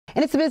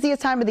And it's the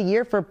busiest time of the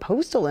year for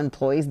postal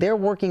employees. They're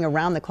working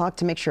around the clock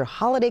to make sure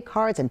holiday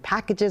cards and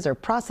packages are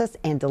processed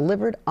and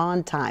delivered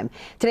on time.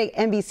 Today,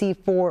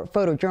 NBC4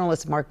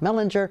 photojournalist Mark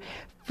Mellinger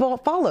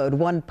followed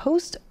one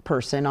post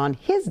person on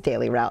his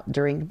daily route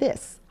during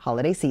this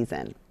holiday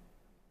season.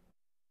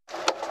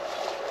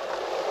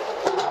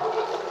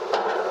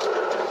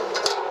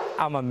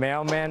 I'm a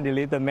mailman,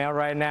 deliver mail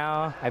right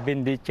now. I've been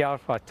in this job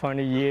for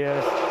 20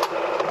 years.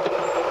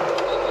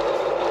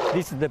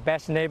 This is the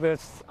best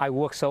neighbors I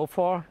worked so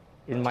far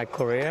in my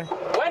career.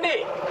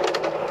 Wendy,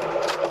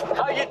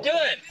 how you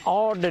doing?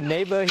 All the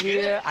neighbors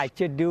here, I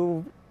just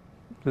do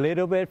a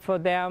little bit for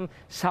them.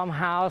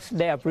 Somehow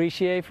they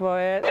appreciate for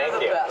it. They're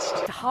the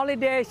best.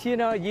 Holidays, you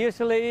know,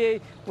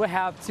 usually we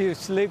have to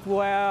sleep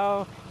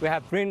well. We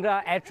have bring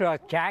the extra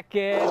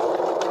jacket.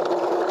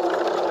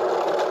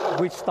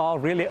 We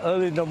start really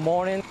early in the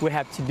morning. We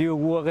have to do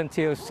work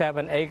until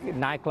 7, 8,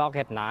 9 o'clock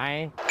at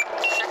night.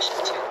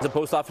 The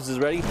post office is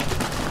ready.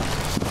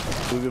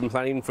 We've been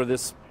planning for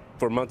this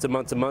for months and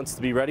months and months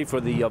to be ready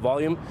for the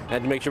volume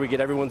and to make sure we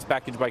get everyone's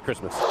package by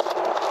Christmas.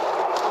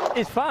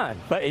 It's fun,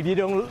 but if you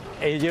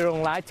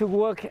don't like to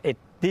work, this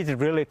is a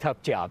really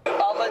tough job.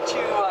 I'll let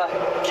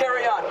you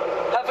carry on.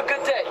 Have a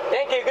good day.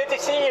 Thank you. Good to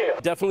see you.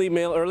 Definitely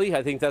mail early.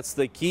 I think that's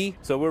the key.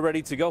 So we're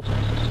ready to go.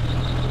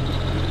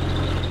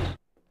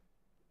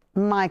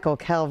 Michael,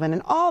 Kelvin,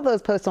 and all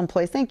those postal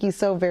employees, thank you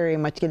so very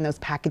much getting those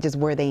packages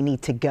where they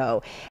need to go.